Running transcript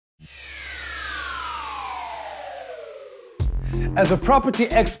As a property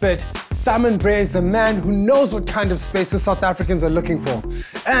expert, Simon Bray is the man who knows what kind of spaces South Africans are looking for.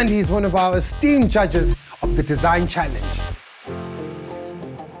 And he's one of our esteemed judges of the Design Challenge.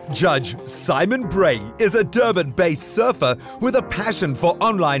 Judge Simon Bray is a Durban-based surfer with a passion for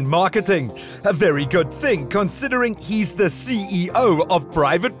online marketing. A very good thing considering he's the CEO of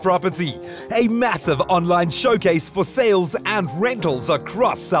Private Property, a massive online showcase for sales and rentals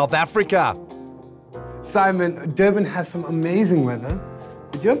across South Africa. Simon, Durban has some amazing weather,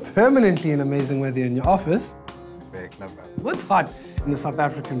 but you're permanently in amazing weather in your office. Very clever. What's hot in the South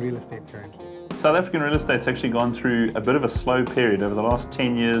African real estate currently? South African real estate's actually gone through a bit of a slow period. Over the last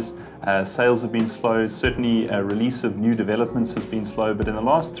 10 years, sales have been slow. Certainly, release of new developments has been slow. But in the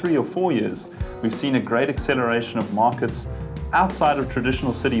last 3 or 4 years, we've seen a great acceleration of markets outside of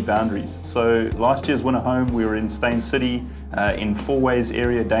traditional city boundaries. So last year's winner home, we were in Steyn City, in Fourways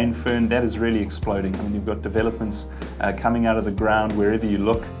area, Dainfern. That is really exploding. I mean, you've got developments coming out of the ground wherever you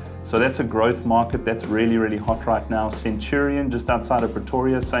look. So that's a growth market that's really, really hot right now. Centurion, just outside of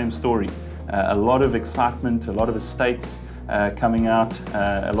Pretoria, same story. A lot of excitement, a lot of estates coming out,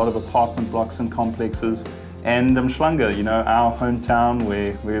 a lot of apartment blocks and complexes. And Umhlanga, you know, our hometown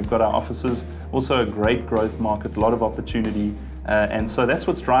where we've got our offices, also a great growth market, a lot of opportunity. And so that's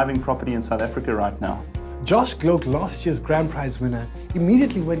what's driving property in South Africa right now. Josh Gloak, last year's grand prize winner,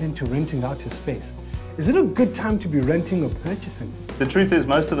 immediately went into renting out his space. Is it a good time to be renting or purchasing? The truth is,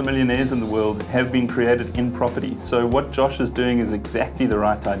 most of the millionaires in the world have been created in property. So what Josh is doing is exactly the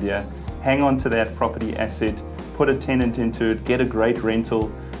right idea. Hang on to that property asset, put a tenant into it, get a great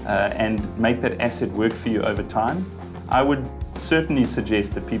rental, and make that asset work for you over time. I would certainly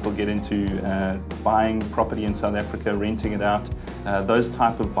suggest that people get into buying property in South Africa, renting it out. Those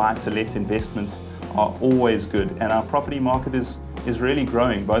type of buy-to-let investments are always good, and our property market is really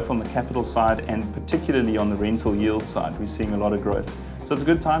growing, both on the capital side and particularly on the rental yield side. We're seeing a lot of growth, so it's a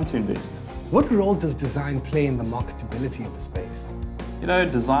good time to invest. What role does design play in the marketability of a space? You know,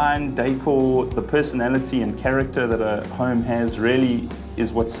 design, decor, the personality and character that a home has really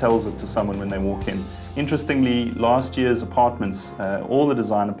is what sells it to someone when they walk in. Interestingly, last year's apartments, all the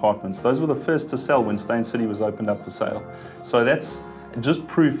design apartments, those were the first to sell when Steyn City was opened up for sale. So that's just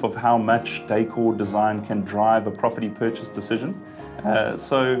proof of how much decor design can drive a property purchase decision.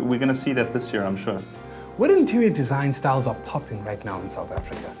 So we're going to see that this year, I'm sure. What interior design styles are popping right now in South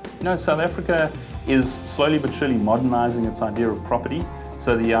Africa? You know, South Africa is slowly but surely modernizing its idea of property.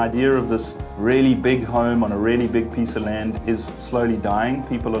 So the idea of this really big home on a really big piece of land is slowly dying.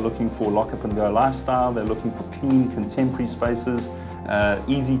 People are looking for lock-up and go lifestyle. They're looking for clean, contemporary spaces,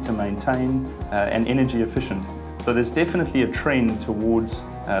 easy to maintain, and energy efficient. So there's definitely a trend towards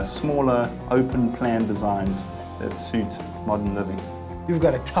smaller, open plan designs that suit modern living. You've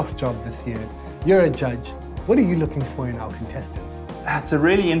got a tough job this year. You're a judge. What are you looking for in our contestants? It's a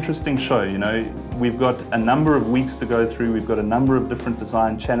really interesting show, you know. We've got a number of weeks to go through. We've got a number of different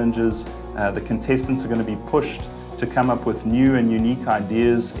design challenges. The contestants are going to be pushed to come up with new and unique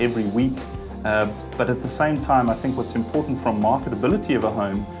ideas every week. But at the same time, I think what's important from marketability of a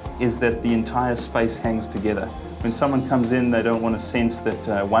home is that the entire space hangs together. When someone comes in, they don't want to sense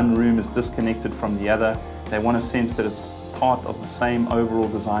that one room is disconnected from the other. They want to sense that it's part of the same overall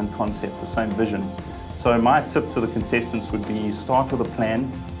design concept, the same vision. So my tip to the contestants would be start with a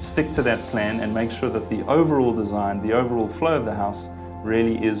plan, stick to that plan, and make sure that the overall design, the overall flow of the house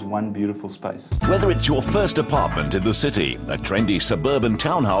really is one beautiful space. Whether it's your first apartment in the city, a trendy suburban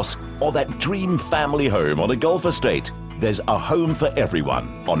townhouse, or that dream family home on a golf estate, there's a home for everyone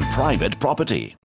on Private Property.